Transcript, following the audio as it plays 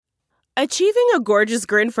Achieving a gorgeous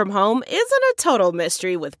grin from home isn't a total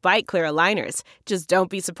mystery with Byte Clear aligners. Just don't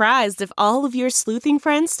be surprised if all of your sleuthing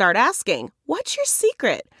friends start asking, "What's your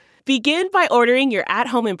secret?" Begin by ordering your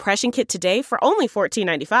at-home impression kit today for only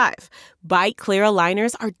 $14.95. Byte Clear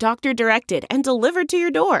aligners are doctor-directed and delivered to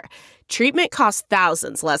your door. Treatment costs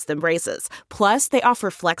thousands less than braces. Plus, they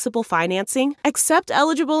offer flexible financing, accept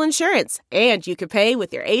eligible insurance, and you can pay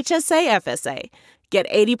with your HSA FSA. Get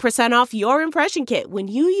 80% off your impression kit when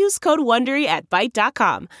you use code WONDERY at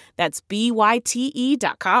Byte.com. That's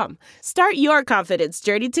BYTE.com. Start your confidence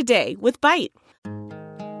journey today with Byte.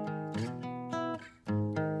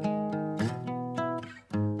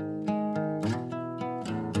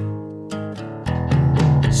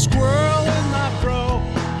 Squirrel in my fro,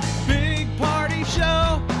 big party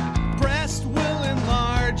show. Breast will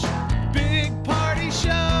enlarge, big party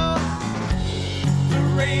show. The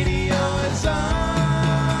radio is on.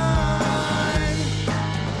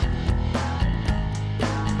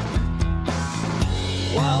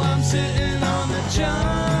 While I'm sitting on the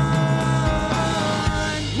john.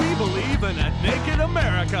 We believe in a naked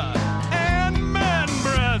America and man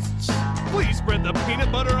breasts. Please spread the peanut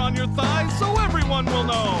butter on your thighs so everyone will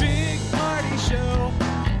know. Big party show.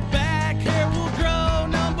 Back hair will grow.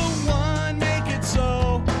 Number one, make it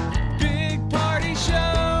so. Big party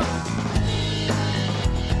show.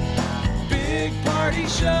 Big party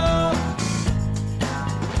show.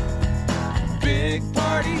 Big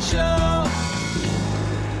party show.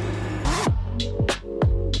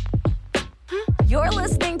 You're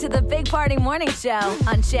listening to the Big Party Morning Show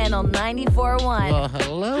on Channel 94.1. Well,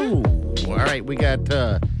 hello. All right, we got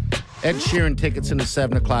Ed Sheeran tickets in the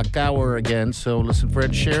 7 o'clock hour again. So listen for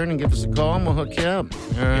Ed Sheeran and give us a call and we'll hook you up.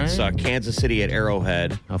 All right. It's Kansas City at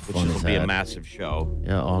Arrowhead, How fun which is will be that? a massive show.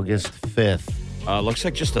 Yeah, August 5th. Looks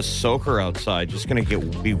like just a soaker outside. Just going to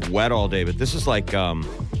be wet all day. But this is like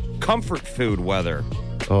comfort food weather.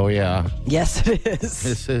 Oh, yeah. Yes, it is.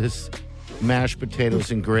 This is mashed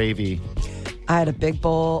potatoes and gravy. I had a big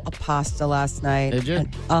bowl of pasta last night. Did you?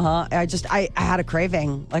 I had a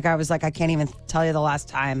craving. Like, I was like, I can't even tell you the last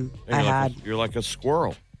time I had. You're like a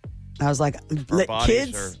squirrel. I was like, Our bodies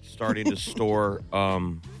kids. are starting to store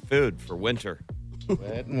food for winter.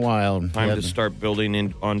 Wet and wild. Time Yeah. to start building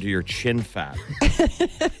in onto your chin fat.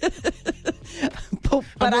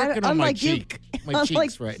 but I'm working on my unlike cheek. My unlike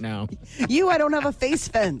cheeks right now. you, I don't have a face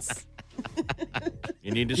fence.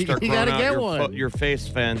 You need to start You growing gotta out get one. your face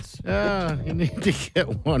fence. You need to get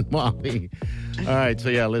one, Molly. All right, so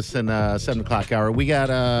yeah, listen, 7 o'clock hour. We got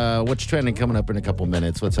what's trending coming up in a couple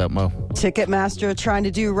minutes. What's up, Mo? Ticketmaster trying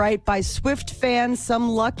to do right by Swift fans. Some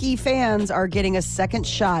lucky fans are getting a second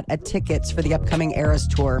shot at tickets for the upcoming Eras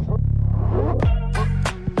Tour.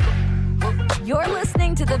 You're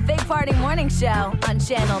listening to the Big Party Morning Show on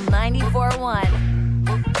Channel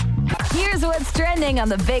 94.1. Here's what's trending on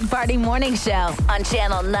the Big Party Morning Show on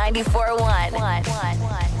Channel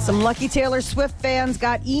 94.1. Some lucky Taylor Swift fans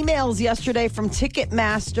got emails yesterday from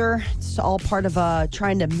Ticketmaster. It's all part of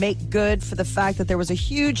trying to make good for the fact that there was a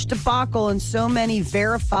huge debacle and so many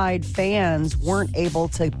verified fans weren't able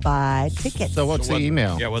to buy tickets. So what's the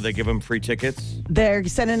email? Yeah, will they give them free tickets? They're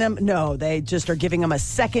sending them, no, they just are giving them a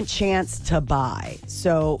second chance to buy.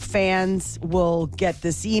 So fans will get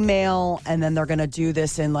this email and then they're going to do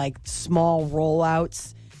this in like small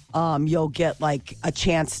rollouts. You'll get like a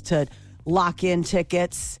chance to lock in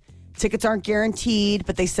tickets. Tickets aren't guaranteed,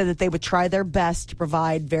 but they said that they would try their best to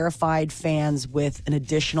provide verified fans with an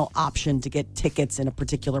additional option to get tickets in a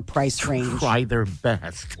particular price range. Try their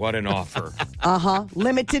best. What an offer.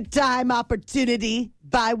 Limited time opportunity.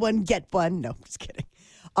 Buy one, get one. No, just kidding.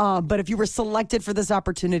 But if you were selected for this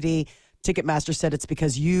opportunity, Ticketmaster said it's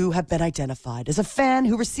because you have been identified as a fan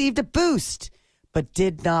who received a boost but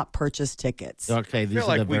did not purchase tickets. Okay, these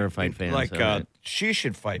are the verified fans. Like all right. she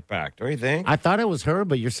should fight back, don't you think? I thought it was her,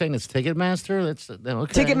 but you're saying it's Ticketmaster? That's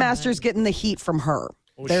okay. Ticketmaster's getting the heat from her.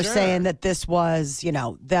 They're saying that this was,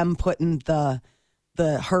 them putting the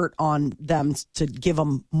hurt on them to give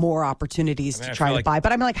them more opportunities to try to buy.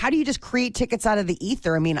 But I'm like, how do you just create tickets out of the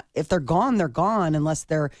ether? I mean, if they're gone unless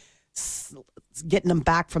they're getting them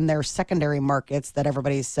back from their secondary markets that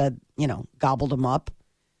everybody said, gobbled them up.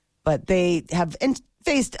 But they have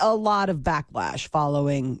faced a lot of backlash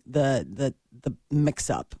following the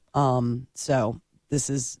mix-up. So this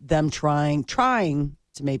is them trying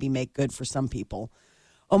to maybe make good for some people.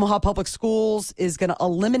 Omaha Public Schools is going to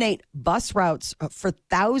eliminate bus routes for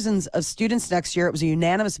thousands of students next year. It was a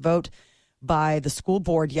unanimous vote by the school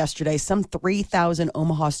board yesterday. Some 3,000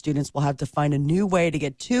 Omaha students will have to find a new way to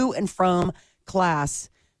get to and from class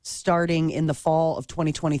starting in the fall of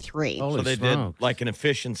 2023. So they did like an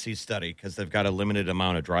efficiency study because they've got a limited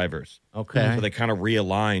amount of drivers. Okay. So they kind of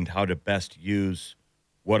realigned how to best use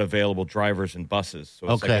what available drivers and buses.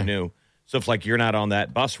 So it's like a new. So if like you're not on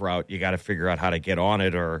that bus route, you got to figure out how to get on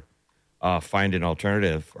it or find an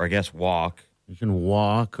alternative, or I guess walk. You can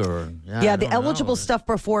walk or the eligible stuff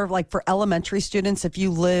before, like for elementary students, if you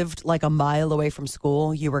lived like a mile away from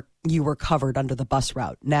school, you were covered under the bus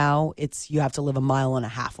route. Now you have to live a mile and a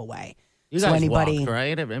half away. You guys walked,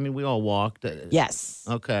 right? I mean, we all walked. Yes.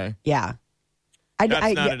 Okay. Yeah.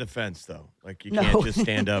 That's not a defense, though. Like you can't just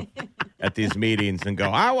stand up at these meetings and go,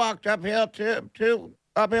 "I walked uphill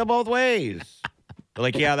uphill both ways." They're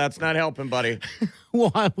like, yeah, that's not helping, buddy.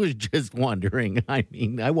 Well, I was just wondering. I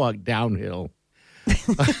mean, I walked downhill.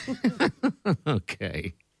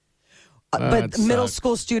 Okay. But middle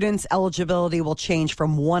school students' eligibility will change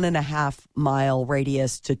from 1.5 mile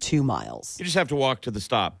radius to 2 miles. You just have to walk to the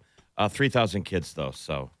stop. 3,000 kids, though,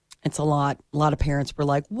 so. It's a lot. A lot of parents were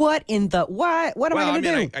like, what am I going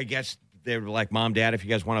to do? I guess they were like, Mom, Dad, if you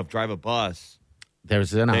guys want to drive a bus.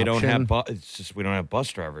 There's an option. Don't have it's just we don't have bus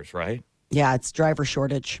drivers, right? Yeah, it's driver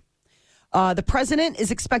shortage. The president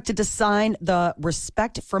is expected to sign the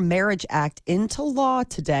Respect for Marriage Act into law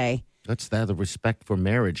today. That's the Respect for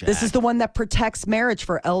Marriage Act. This is the one that protects marriage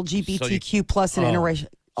for LGBTQ plus and interracial.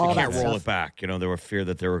 So you can't roll it back. You know, there were fear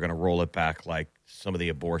that they were going to roll it back like some of the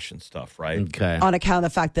abortion stuff, right? Okay. On account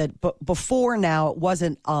of the fact that before now it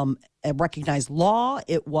wasn't a recognized law.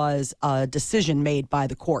 It was a decision made by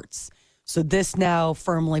the courts. So this now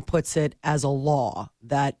firmly puts it as a law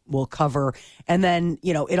that will cover. And then,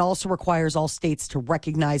 you know, it also requires all states to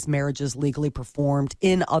recognize marriages legally performed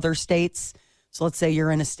in other states. So let's say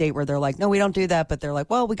you're in a state where they're like, no, we don't do that. But they're like,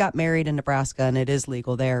 well, we got married in Nebraska and it is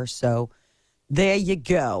legal there. So there you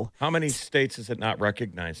go. How many states is it not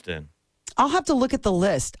recognized in? I'll have to look at the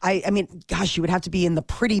list. I mean, gosh, you would have to be in the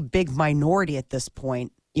pretty big minority at this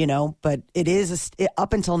point. You know, but it is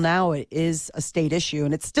up until now, it is a state issue,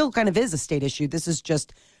 and it still kind of is a state issue. This is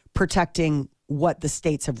just protecting what the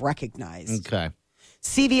states have recognized. Okay.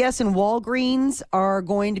 CVS and Walgreens are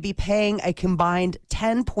going to be paying a combined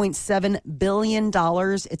 $10.7 billion.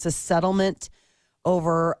 It's a settlement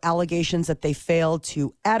over allegations that they failed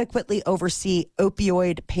to adequately oversee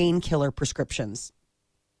opioid painkiller prescriptions.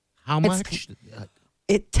 How much?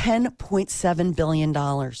 $10.7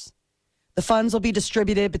 billion. The funds will be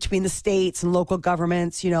distributed between the states and local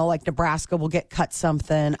governments. You know, like Nebraska will get cut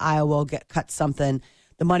something. Iowa will get cut something.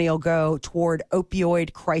 The money will go toward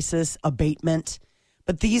opioid crisis abatement.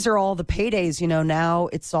 But these are all the paydays. You know, now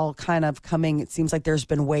it's all kind of coming. It seems like there's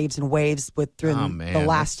been waves and waves through the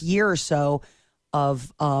last year or so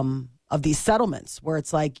of these settlements where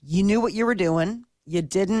it's like you knew what you were doing. You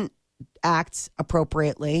didn't act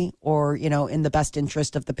appropriately or, you know, in the best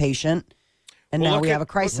interest of the patient. And now we have a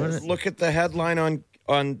crisis. Look at the headline on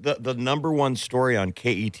the number one story on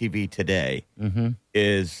KETV today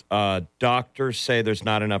is doctors say there's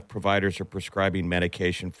not enough providers are prescribing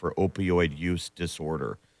medication for opioid use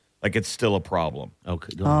disorder. Like it's still a problem.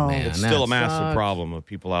 Okay. Oh, man. It's still a massive problem of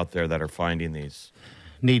people out there that are finding these.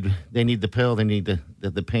 They need the pill. They need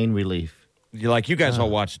the pain relief. You guys all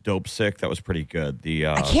watched Dope Sick. That was pretty good.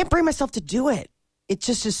 I can't bring myself to do it. It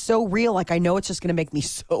just is so real. Like I know it's just going to make me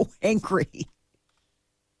so angry.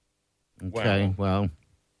 Okay, well.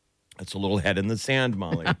 It's a little head in the sand,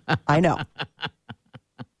 Molly. I know.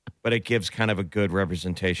 But it gives kind of a good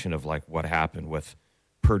representation of like what happened with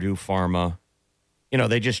Purdue Pharma. You know,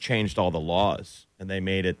 they just changed all the laws and they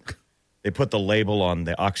put the label on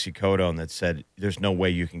the oxycodone that said there's no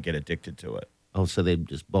way you can get addicted to it. Oh, so they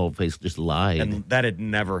just bold-faced just lied. And that had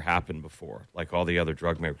never happened before. Like all the other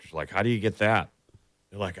drug makers were like, how do you get that?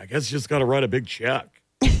 They're like, I guess you just got to write a big check.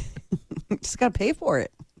 Just got to pay for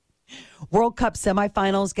it. World Cup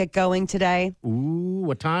semifinals get going today. Ooh,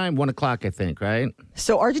 what time? 1 o'clock, I think, right?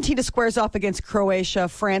 So Argentina squares off against Croatia.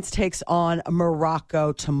 France takes on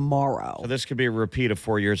Morocco tomorrow. So this could be a repeat of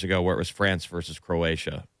 4 years ago where it was France versus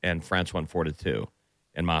Croatia, and France won 4-2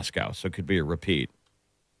 in Moscow. So it could be a repeat.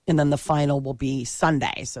 And then the final will be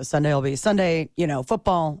Sunday. So Sunday will be Sunday, you know,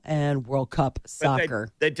 football and World Cup soccer.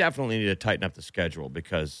 They definitely need to tighten up the schedule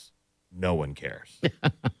because no one cares.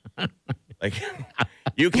 Like,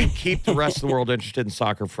 you can keep the rest of the world interested in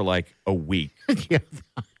soccer for like a week,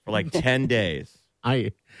 for like 10 days.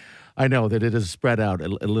 I know that it is spread out a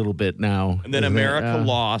little bit now. And then America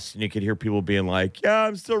lost, and you could hear people being like, yeah,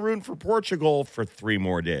 I'm still rooting for Portugal for 3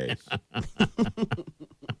 more days.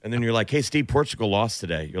 And then you're like, hey, Steve, Portugal lost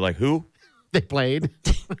today. You're like, who? They played.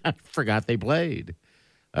 I forgot they played.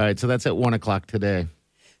 All right, so that's at 1 o'clock today.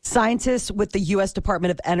 Scientists with the U.S. Department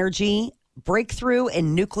of Energy breakthrough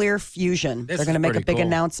in nuclear fusion. They're going to make a big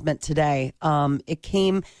announcement today.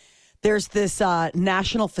 There's this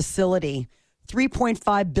national facility,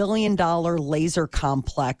 $3.5 billion laser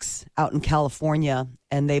complex out in California,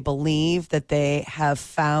 and they believe that they have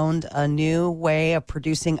found a new way of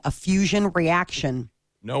producing a fusion reaction.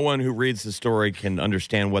 No one who reads the story can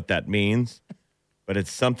understand what that means, but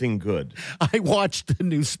it's something good. I watched the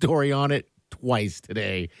news story on it twice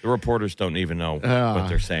today. The reporters don't even know what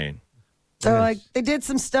they're saying. So like they did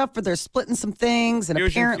some stuff where they're splitting some things, and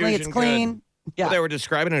apparently it's clean. Good. Yeah, well, they were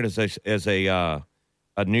describing it as a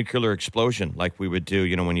nuclear explosion, like we would do,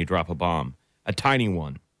 when you drop a bomb, a tiny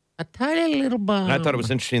one, a tiny little bomb. And I thought it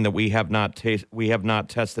was interesting that we have not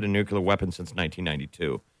tested a nuclear weapon since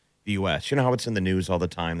 1992. The U.S. You know how it's in the news all the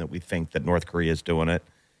time that we think that North Korea is doing it.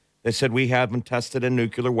 They said we haven't tested a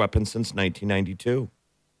nuclear weapon since 1992.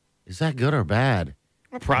 Is that good or bad?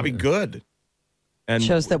 Probably good. And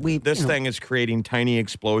shows that this thing is creating tiny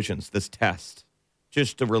explosions. This test,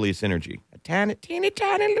 just to release energy, a tiny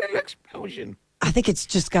little explosion. I think it's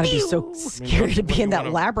just got to be so scary to be in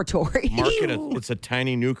that laboratory. Market it's a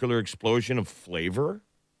tiny nuclear explosion of flavor.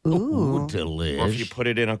 Ooh, delicious. Or if you put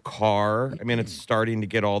it in a car, it's starting to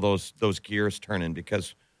get all those gears turning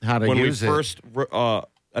because when we first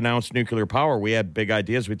announced nuclear power, we had big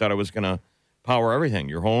ideas. We thought it was going to power everything: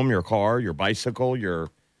 your home, your car, your bicycle, your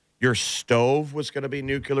stove was going to be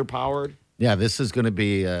nuclear powered. Yeah, this is going to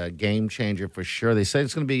be a game changer for sure. They said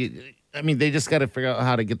it's going to be. They just got to figure out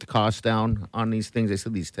how to get the cost down on these things. They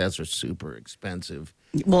said these tests are super expensive.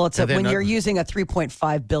 Well, it's when you're using a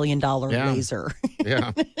 $3.5 billion laser.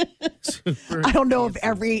 Yeah. I don't know if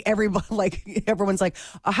everyone's like,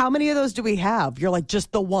 how many of those do we have? You're like,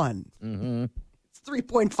 just the one. Mm-hmm. It's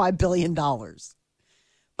 $3.5 billion.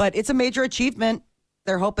 But it's a major achievement.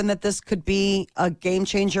 They're hoping that this could be a game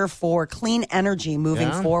changer for clean energy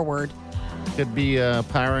moving forward. Could be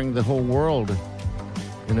powering the whole world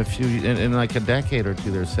in like a decade or two,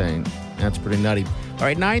 they're saying. That's pretty nutty. All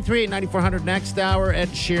right, 938-9400 next hour. Ed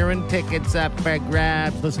Sheeran, tickets up for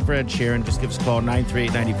grabs. Listen for Ed Sheeran. Just give us a call,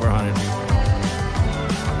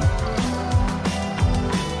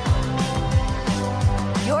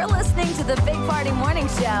 938-9400. You're listening to the Big Party Morning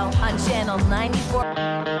Show on Channel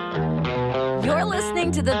 94. You're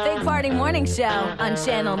listening to the Big Party Morning Show on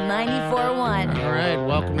Channel 94.1. All right,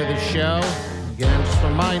 welcome to the show. Again, just a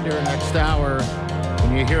reminder, next hour,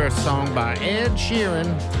 when you hear a song by Ed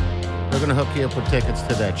Sheeran, they're going to hook you up with tickets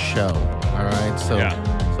to that show. All right? So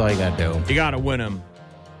that's all you got to do. You got to win them.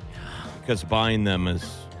 Because buying them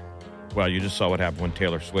is, well, you just saw what happened with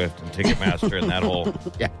Taylor Swift and Ticketmaster and that whole.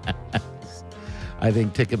 Yes. I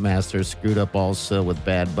think Ticketmaster screwed up also with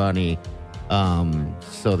Bad Bunny.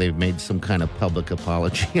 So they've made some kind of public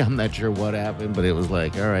apology. I'm not sure what happened, but it was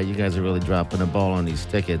like, all right, you guys are really dropping the ball on these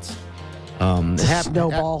tickets.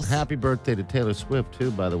 Snowballs. Happy birthday to Taylor Swift, too,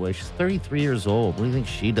 by the way. She's 33 years old. What do you think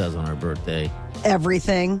she does on her birthday?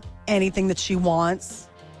 Everything. Anything that she wants.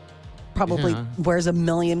 Probably wears a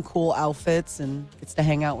million cool outfits and gets to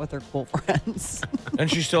hang out with her cool friends. Doesn't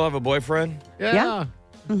she still have a boyfriend? Yeah.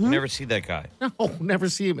 Mm-hmm. Never see that guy. No, never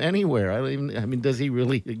see him anywhere. Does he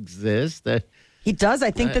really exist? He does. I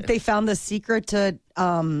think that they found the secret to,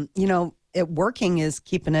 it working is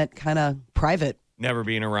keeping it kind of private. Never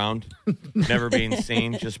being around, never being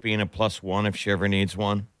seen, just being a +1 if she ever needs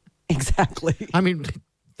one. Exactly.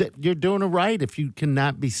 You're doing it right. If you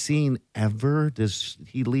cannot be seen ever, does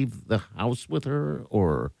he leave the house with her?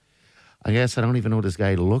 Or I guess I don't even know what this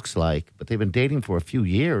guy looks like, but they've been dating for a few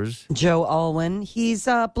years. Joe Alwyn. He's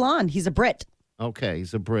blonde. He's a Brit. Okay,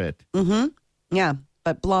 he's a Brit. Mm-hmm. Yeah,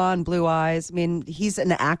 but blonde, blue eyes. He's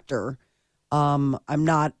an actor. I'm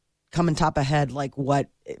not coming top of head like what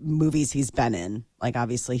movies he's been in. Like,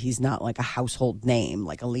 obviously, he's not like a household name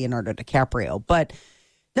like a Leonardo DiCaprio. But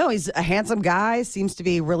no, he's a handsome guy. Seems to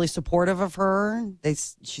be really supportive of her.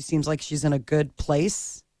 She seems like she's in a good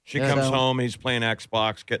place. She comes home. He's playing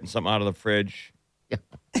Xbox, getting something out of the fridge.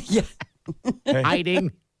 Yeah.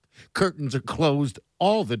 Hiding. Curtains are closed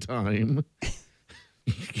all the time.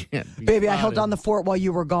 Baby, I held down the fort while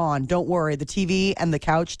you were gone. Don't worry. The TV and the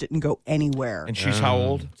couch didn't go anywhere. And she's how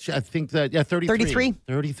old? I think that, 33.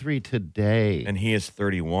 33 today. And he is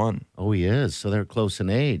 31. Oh, he is. So they're close in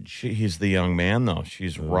age. He's the young man, though.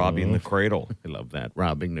 She's robbing the cradle. I love that,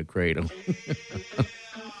 robbing the cradle.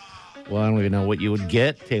 Well, I don't even know what you would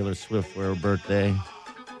get Taylor Swift for her birthday.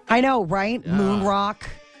 I know, right? Moon rock,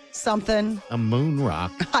 something. A moon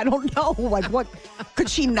rock. I don't know. Like, what could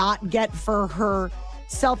she not get for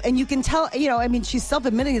herself? And you can tell, she's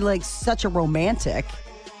self-admitted like such a romantic.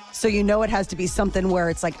 So you know it has to be something where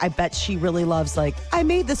it's like, I bet she really loves, like, I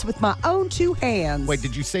made this with my own 2 hands. Wait,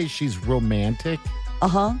 did you say she's romantic?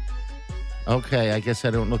 Uh-huh. Okay, I guess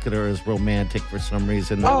I don't look at her as romantic for some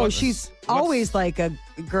reason. She's always like a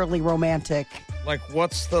girly romantic. Like,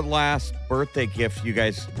 what's the last birthday gift you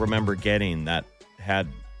guys remember getting that had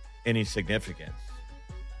any significance?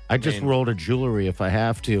 I just rolled a jewelry if I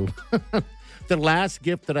have to. The last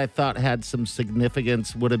gift that I thought had some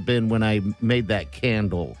significance would have been when I made that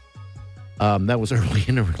candle. That was early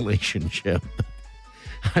in a relationship.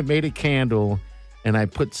 I made a candle and I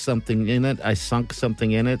put something in it. I sunk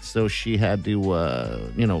something in it, so she had to,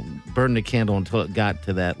 burn the candle until it got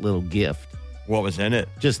to that little gift. What was in it?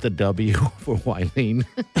 Just a W for Wileen.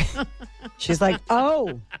 She's like,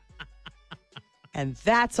 oh. And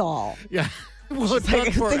that's all. Yeah. Well, it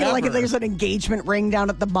Thinking like forever. there's an engagement ring down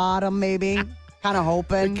at the bottom, maybe. Kind of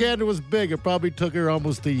hoping. The candle was big. It probably took her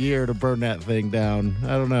almost a year to burn that thing down. I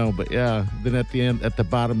don't know, but yeah. Then at the end, at the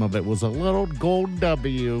bottom of it was a little gold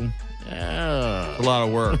W. Yeah. A lot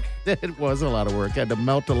of work. It was a lot of work. I had to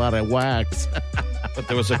melt a lot of wax. But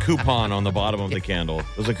there was a coupon on the bottom of the candle.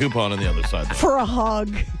 There's a coupon on the other side. For a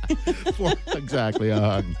hug. Exactly, a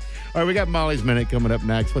hug. All right, we got Molly's Minute coming up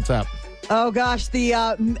next. What's up? Oh, gosh. The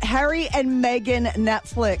Harry and Meghan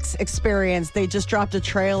Netflix experience. They just dropped a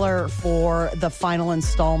trailer for the final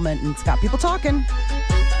installment, and it's got people talking.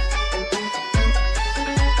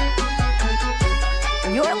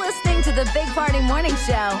 You're listening to the Big Party Morning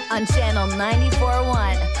Show on Channel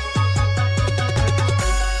 94.1.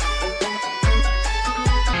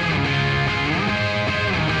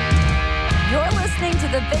 You're listening to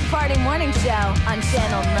the Big Party Morning Show on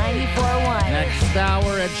Channel 94.1. Next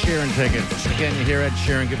hour, Ed Sheeran tickets. Again, you hear Ed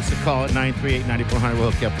Sheeran, give us a call at 938-9400.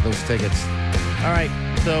 We'll hook you up for those tickets. All right,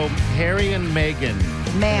 so Harry and Meghan.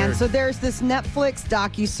 Man, so there's this Netflix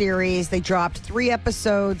docuseries. They dropped 3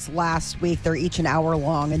 episodes last week. They're each an hour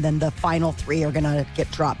long, and then the final 3 are going to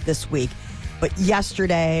get dropped this week. But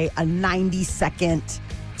yesterday, a 90-second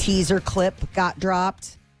teaser clip got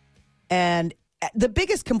dropped. And the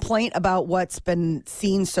biggest complaint about what's been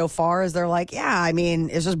seen so far is they're like, yeah, I mean,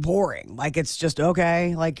 it's just boring. Like, it's just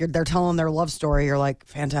okay. Like, they're telling their love story. You're like,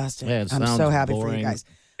 fantastic. Yeah, it I'm sounds so happy for boring. you guys.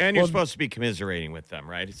 And you're supposed to be commiserating with them,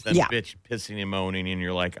 right? It's that bitch pissing and moaning, and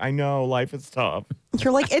you're like, I know, life is tough.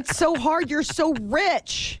 You're like, it's so hard. You're so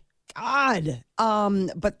rich. God.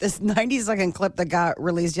 But this 90-second clip that got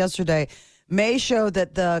released yesterday may show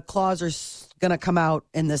that the claws are going to come out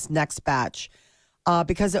in this next batch.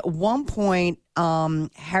 Because at one point,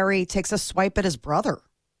 Harry takes a swipe at his brother,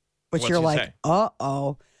 which What's you're he like, say?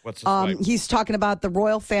 uh-oh. What's the swipe? He's talking about the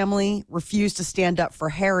royal family refused to stand up for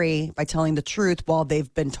Harry by telling the truth while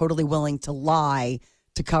they've been totally willing to lie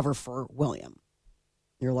to cover for William.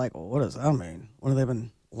 You're like, well, what does that mean? What have they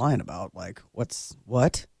been lying about? Like,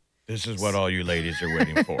 what? This is what all you ladies are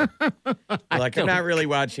waiting for. Like, I'm not really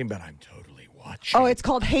watching, but I'm totally watching. Oh, it's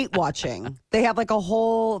called hate watching. They have like a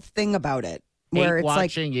whole thing about it. Where Hate it's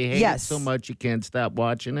watching, like, you hate yes. it so much you can't stop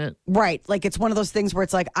watching it. Right. Like, it's one of those things where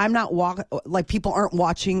it's like, I'm not like, people aren't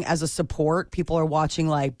watching as a support. People are watching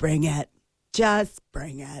like, bring it. Just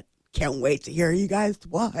bring it. Can't wait to hear you guys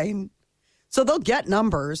whine. So they'll get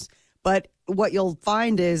numbers, but what you'll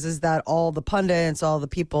find is that all the pundits, all the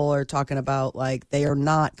people are talking about, like, they are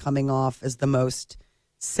not coming off as the most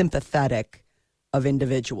sympathetic of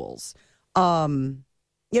individuals. I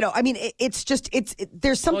mean,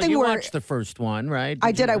 there's something you where watched the first one, right?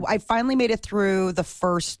 I did. I finally made it through the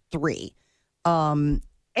first 3. And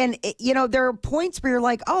there are points where you're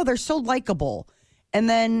like, oh, they're so likable. And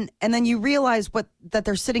then you realize that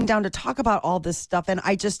they're sitting down to talk about all this stuff. And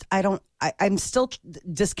I'm still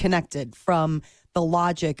disconnected from the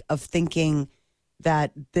logic of thinking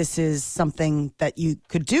that this is something that you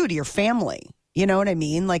could do to your family. You know what I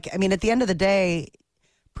mean? Like, I mean, at the end of the day,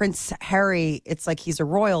 Prince Harry, it's like he's a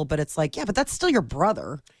royal, but it's like, yeah, but that's still your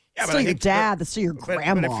brother. Yeah, still your dad. That's still your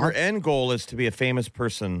grandma. But if your end goal is to be a famous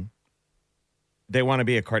person, they want to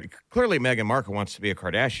be clearly Meghan Markle wants to be a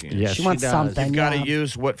Kardashian. Yes, she wants does. something. You've got to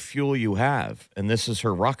use what fuel you have. And this is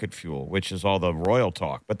her rocket fuel, which is all the royal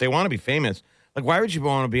talk. But they want to be famous. Like, why would you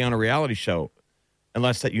want to be on a reality show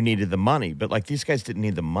unless that you needed the money? But, like, these guys didn't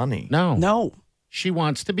need the money. No. She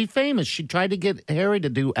wants to be famous. She tried to get Harry to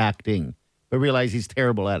do acting, but realized he's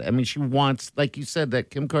terrible at it. I mean, she wants, like you said, that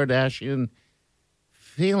Kim Kardashian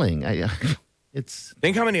feeling.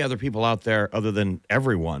 Think how many other people out there, other than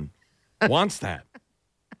everyone, wants that.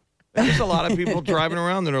 There's a lot of people driving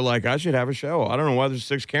around that are like, I should have a show. I don't know why there's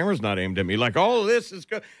 6 cameras not aimed at me. Like, oh, this is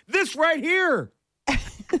good. This right here.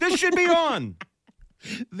 This should be on.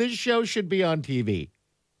 This show should be on TV.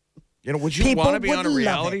 You know, would you People want to be on a would love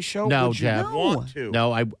reality it. show? No, would you Jeff. want to?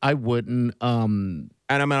 No, I wouldn't. And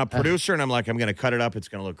I'm a producer, and I'm like, I'm going to cut it up. It's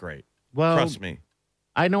going to look great. Well, Trust me.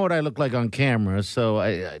 I know what I look like on camera, so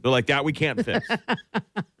They're like, that we can't fix.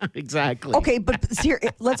 exactly. Okay, but here,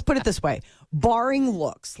 let's put it this way. Barring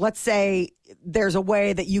looks, let's say there's a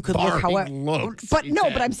way that you could look however. looks, But he no,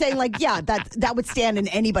 said. but I'm saying like, yeah, that would stand in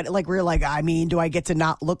anybody. Like we're like, I mean, do I get to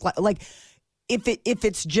not look like if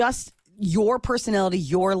it's just your personality,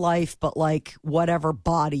 your life, but like whatever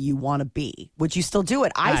body you want to be, would you still do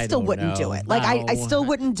it? I still don't wouldn't do know. it. Like I No. still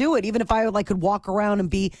wouldn't do it, even if I like could walk around and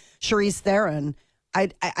be Charlize Theron. I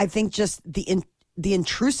think just the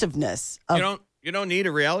intrusiveness of You don't need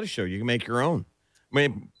a reality show. You can make your own. I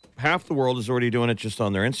mean, half the world is already doing it just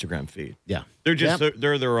on their Instagram feed. Yeah. They're just Yep.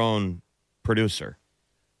 they're their own producer.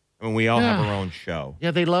 I mean, we all have our own show.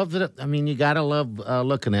 Yeah, they love it. I mean, you got to love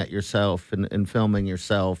looking at yourself and filming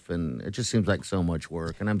yourself, and it just seems like so much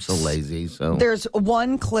work, and I'm so lazy. So There's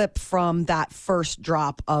one clip from that first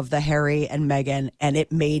drop of the Harry and Meghan, and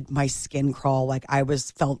it made my skin crawl. Like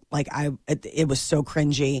felt like it was so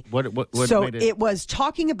cringy. What so made it was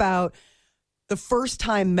talking about the first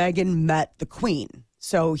time Meghan met the Queen.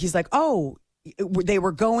 So he's like, oh, they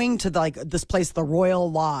were going to this place, the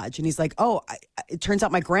Royal Lodge. And he's like, oh, it turns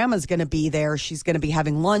out my grandma's going to be there. She's going to be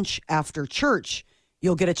having lunch after church.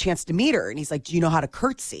 You'll get a chance to meet her. And he's like, do you know how to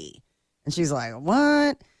curtsy? And she's like,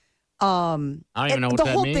 what? I don't even know what the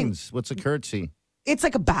that whole means. thing- What's a curtsy? It's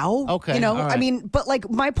like a bow. Okay, You know, all right. I mean, but like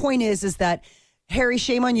my point is that Harry,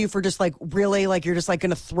 shame on you for just like really like you're just like going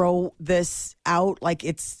to throw this out like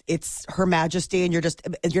it's Her Majesty, and you're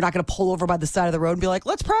not going to pull over by the side of the road and be like,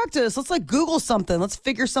 let's practice, let's like Google something, let's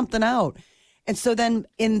figure something out. And so then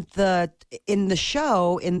in the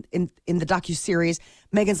show in the docuseries,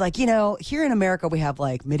 Meghan's like, you know, here in America we have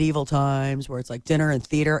like medieval times where it's like dinner and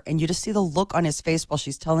theater, and you just see the look on his face while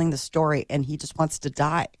she's telling the story, and he just wants to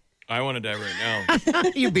die. I want to die right now.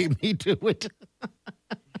 You beat me to it.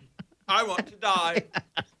 I want to die.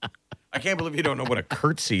 I can't believe you don't know what a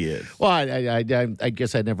curtsy is. Well, I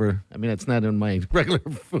guess I never. I mean, it's not in my regular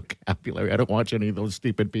vocabulary. I don't watch any of those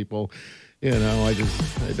stupid people. You know, I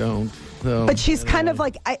don't. So, But she's kind of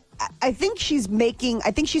like I think she's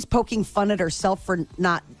poking fun at herself for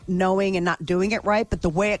not knowing and not doing it right. But the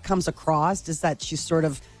way it comes across is that she's sort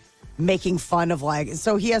of making fun of like,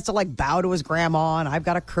 so he has to like bow to his grandma, and I've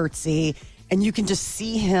got a curtsy. And you can just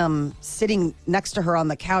see him sitting next to her on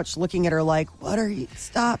the couch, looking at her like, "What are you?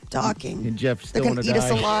 Stop talking." And Jeff still They're want gonna to eat die.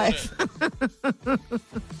 us alive.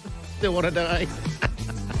 Still want to die.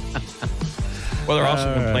 Well, they're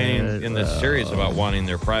also complaining in this series about wanting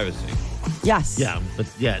their privacy Yes. Yeah, but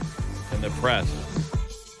yet. in the press.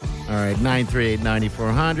 All right,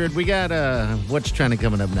 938-9400. We got what's trending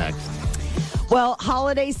coming up next. Well,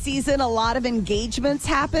 holiday season, a lot of engagements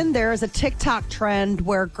happen. There is a TikTok trend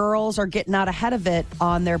where girls are getting out ahead of it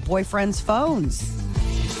on their boyfriends' phones.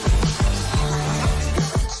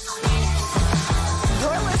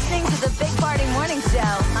 You're listening to the Big Party Morning Show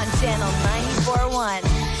on Channel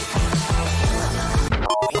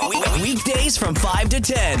 94.1. Weekdays from 5 to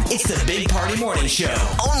 10. It's the Big Party Morning Show.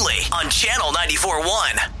 Only on Channel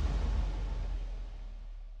 94.1.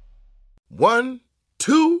 1,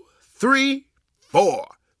 2, 3, 4.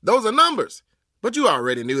 Those are numbers. But you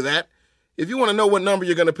already knew that. If you want to know what number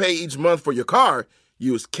you're going to pay each month for your car,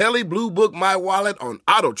 use Kelley Blue Book My Wallet on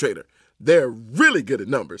Auto Trader. They're really good at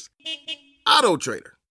numbers. Auto Trader.